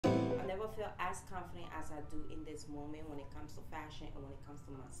feel as confident as I do in this moment when it comes to fashion and when it comes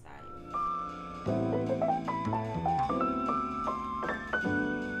to my style.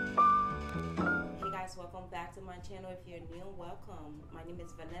 Hey guys, welcome back to my channel. If you're new, welcome. My name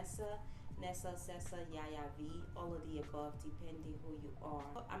is Vanessa, Nessa, Sessa, Yaya, V, all of the above depending who you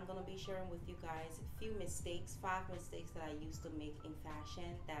are. I'm gonna be sharing with you guys a few mistakes, 5 mistakes that I used to make in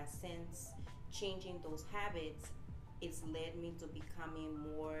fashion that since changing those habits, it's led me to becoming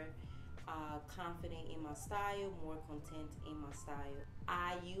more confident in my style, more content in my style.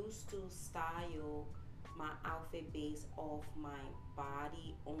 I used to style my outfit based off my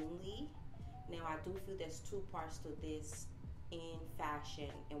body only. Now I do feel there's 2 parts to this in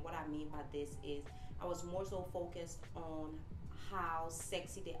fashion, and what I mean by this is I was more so focused on how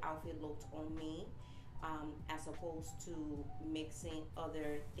sexy the outfit looked on me, as opposed to mixing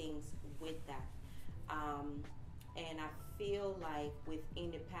other things with that. And I feel like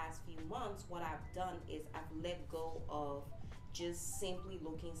within the past few months, what I've done is I've let go of just simply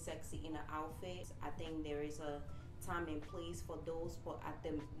looking sexy in an outfit. I think there is a time and place for those, but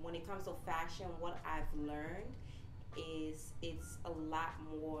when it comes to fashion, what I've learned is it's a lot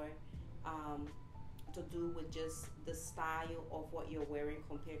more to do with just the style of what you're wearing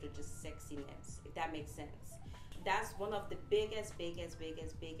compared to just sexiness, if that makes sense. That's one of the biggest,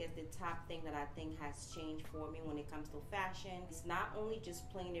 the top thing that I think has changed for me when it comes to fashion. It's not only just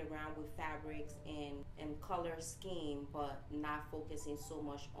playing around with fabrics and color scheme, but not focusing so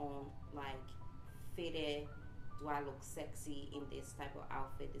much on like fitted, do I look sexy in this type of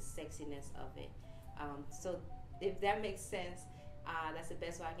outfit, the sexiness of it. So if that makes sense, that's the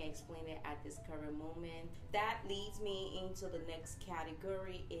best way I can explain it at this current moment. That leads me into the next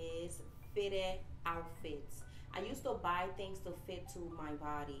category, is fitted outfits. I used to buy things to fit to my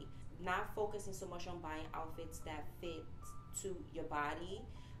body, not focusing so much on buying outfits that fit to your body,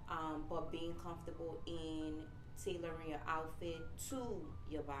 but being comfortable in tailoring your outfit to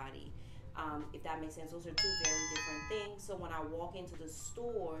your body. If that makes sense, those are 2 very different things. So when I walk into the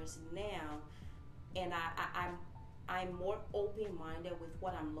stores now, and I'm more open-minded with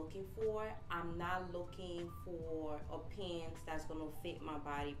what I'm looking for. I'm not looking for a pants that's gonna fit my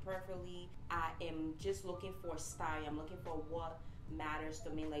body perfectly. I am just looking for style. I'm looking for what matters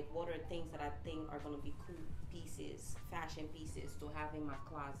to me, like what are things that I think are gonna be cool pieces, fashion pieces to have in my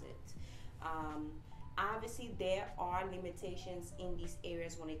closet. Obviously there are limitations in these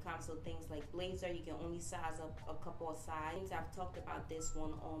areas when it comes to things like blazer. You can only size up a couple of sizes. I've talked about this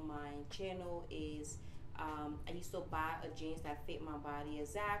one on my channel is I used to buy a jeans that fit my body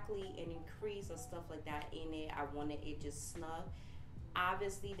exactly and increase or stuff like that in it. I wanted it just snug.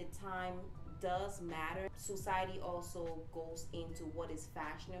 Obviously the time does matter. Society also goes into what is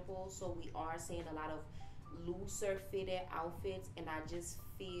fashionable, so we are seeing a lot of looser fitted outfits, and I just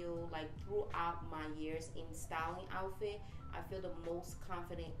feel like throughout my years in styling outfit, I feel the most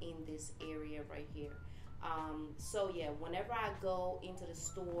confident in this area right here. So yeah, whenever I go into the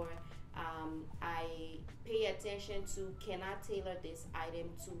store, I pay attention to, can I tailor this item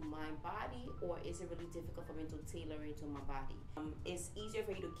to my body, or is it really difficult for me to tailor it to my body? It's easier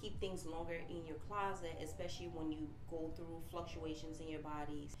for you to keep things longer in your closet, especially when you go through fluctuations in your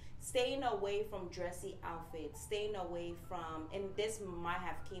bodies. Staying away from dressy outfits, staying away from, and this might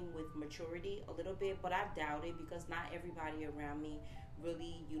have came with maturity a little bit, but I doubt it because not everybody around me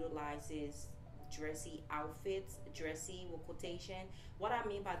really utilizes dressy outfits, dressy with quotation. What I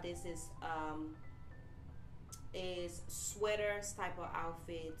mean by this is sweaters type of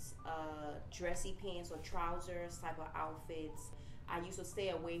outfits, dressy pants or trousers type of outfits. I used to stay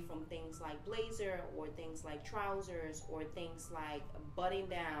away from things like blazer or things like trousers or things like button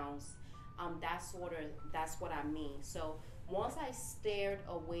downs. That's what I mean. So once I steered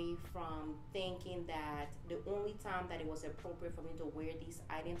away from thinking that the only time that it was appropriate for me to wear these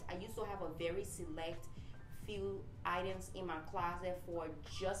items, I used to have a very select few items in my closet for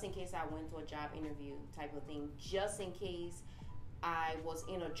just in case I went to a job interview type of thing, just in case I was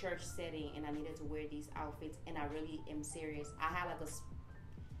in a church setting and I needed to wear these outfits, and I really am serious. I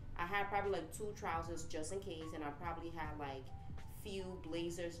had probably like 2 trousers just in case, and I probably had like few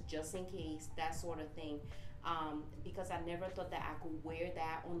blazers just in case, that sort of thing, because I never thought that I could wear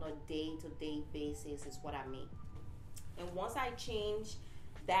that on a day-to-day basis, is what I mean. And once I changed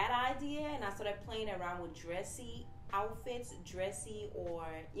that idea and I started playing around with dressy outfits, dressy, or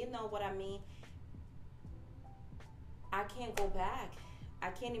you know what I mean, I can't go back.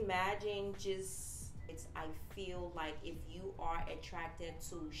 I can't imagine I feel like if you are attracted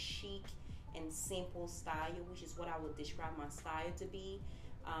to chic and simple style, which is what I would describe my style to be,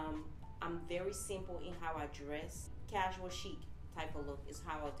 I'm very simple in how I dress, casual chic. type of look is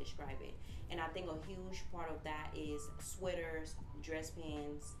how I'll describe it. And I think a huge part of that is sweaters, dress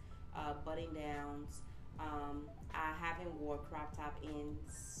pants, button downs. I haven't wore crop top in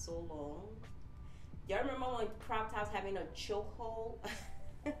so long. Y'all remember when crop tops having a chokehold?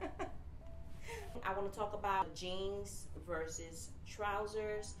 I want to talk about jeans versus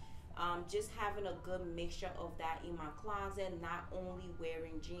trousers. Just having a good mixture of that in my closet, not only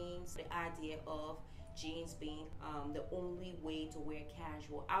wearing jeans, the idea of jeans being the only way to wear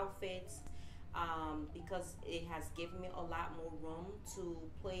casual outfits, because it has given me a lot more room to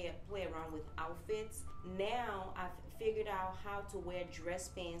play around with outfits. Now I've figured out how to wear dress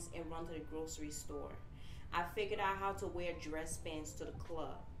pants and run to the grocery store. I figured out how to wear dress pants to the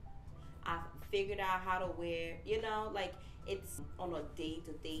club. I figured out how to wear, you know, like it's on a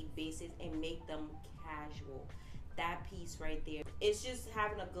day-to-day basis and make them casual. That piece right there, it's just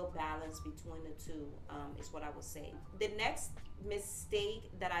having a good balance between the two, is what I would say. The next mistake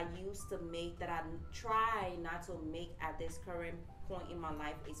that I used to make, that I try not to make at this current point in my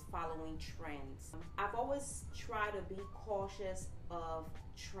life, is following trends. I've always tried to be cautious of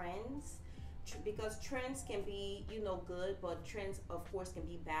trends, because trends can be, you know, good, but trends of course can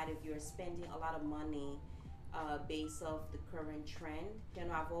be bad if you're spending a lot of money based off the current trend. You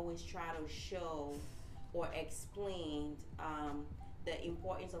know, I've always tried to show or explain the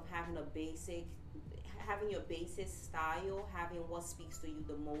importance of having your basic style, having what speaks to you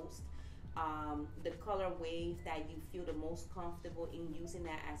the most, the color wave that you feel the most comfortable in, using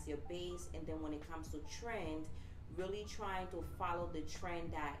that as your base. And then when it comes to trend, really trying to follow the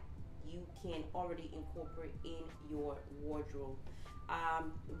trend that you can already incorporate in your wardrobe.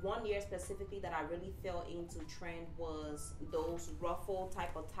 1 year specifically that I really fell into trend was those ruffle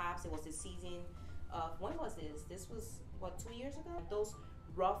type of tops. It was the season of, when was this? This was, what, 2 years ago? Those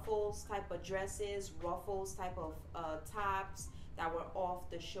ruffles type of dresses, ruffles type of tops that were off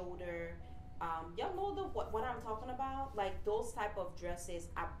the shoulder. Y'all know what I'm talking about? Like those type of dresses,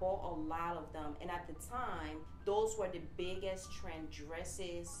 I bought a lot of them. And at the time, those were the biggest trend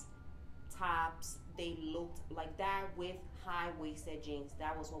dresses, tops. They looked like that with high-waisted jeans.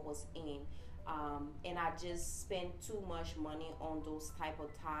 That was what was in. And I just spent too much money on those type of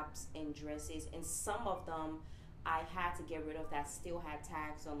tops and dresses. And some of them I had to get rid of that still had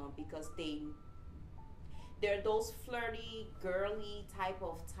tags on them, because they're those flirty, girly type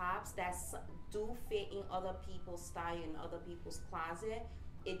of tops that do fit in other people's style, in other people's closet.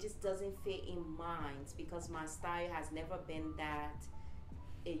 It just doesn't fit in mine, because my style has never been that.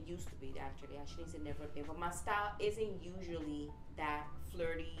 It used to be, actually. I shouldn't say never been, but my style isn't usually that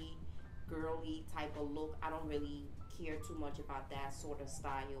flirty, girly type of look. I don't really care too much about that sort of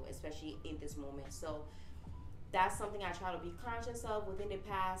style, especially in this moment. So that's something I try to be conscious of. Within the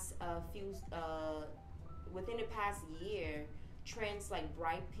past year, trends like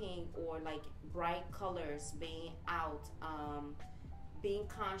bright pink or like bright colors being out, being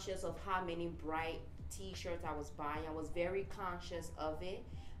conscious of how many bright t-shirts I was buying. I was very conscious of it,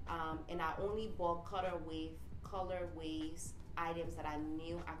 and I only bought color waves items that I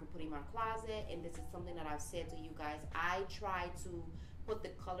knew I could put in my closet. And this is something that I've said to you guys. I try to put the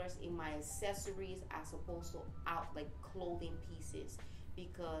colors in my accessories as opposed to out like clothing pieces,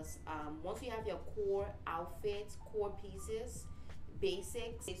 because once you have your core outfits, core pieces,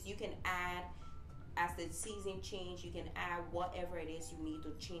 basics, you can add, as the season change, you can add whatever it is you need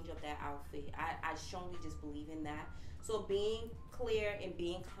to change up that outfit. I strongly just believe in that. So being clear and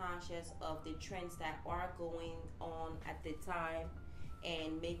being conscious of the trends that are going on at the time,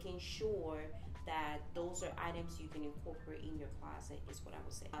 and making sure that those are items you can incorporate in your closet is what I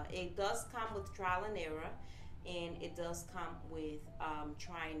would say. It does come with trial and error, and it does come with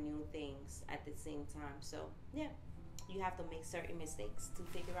trying new things at the same time. So yeah, you have to make certain mistakes to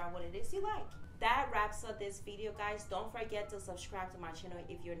figure out what it is you like. That wraps up this video, guys. Don't forget to subscribe to my channel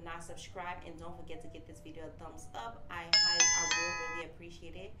if you're not subscribed, and don't forget to give this video a thumbs up. I will really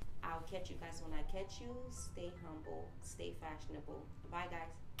appreciate it. I'll catch you guys when I catch you. Stay humble, stay fashionable. Bye,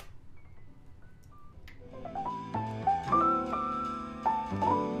 guys.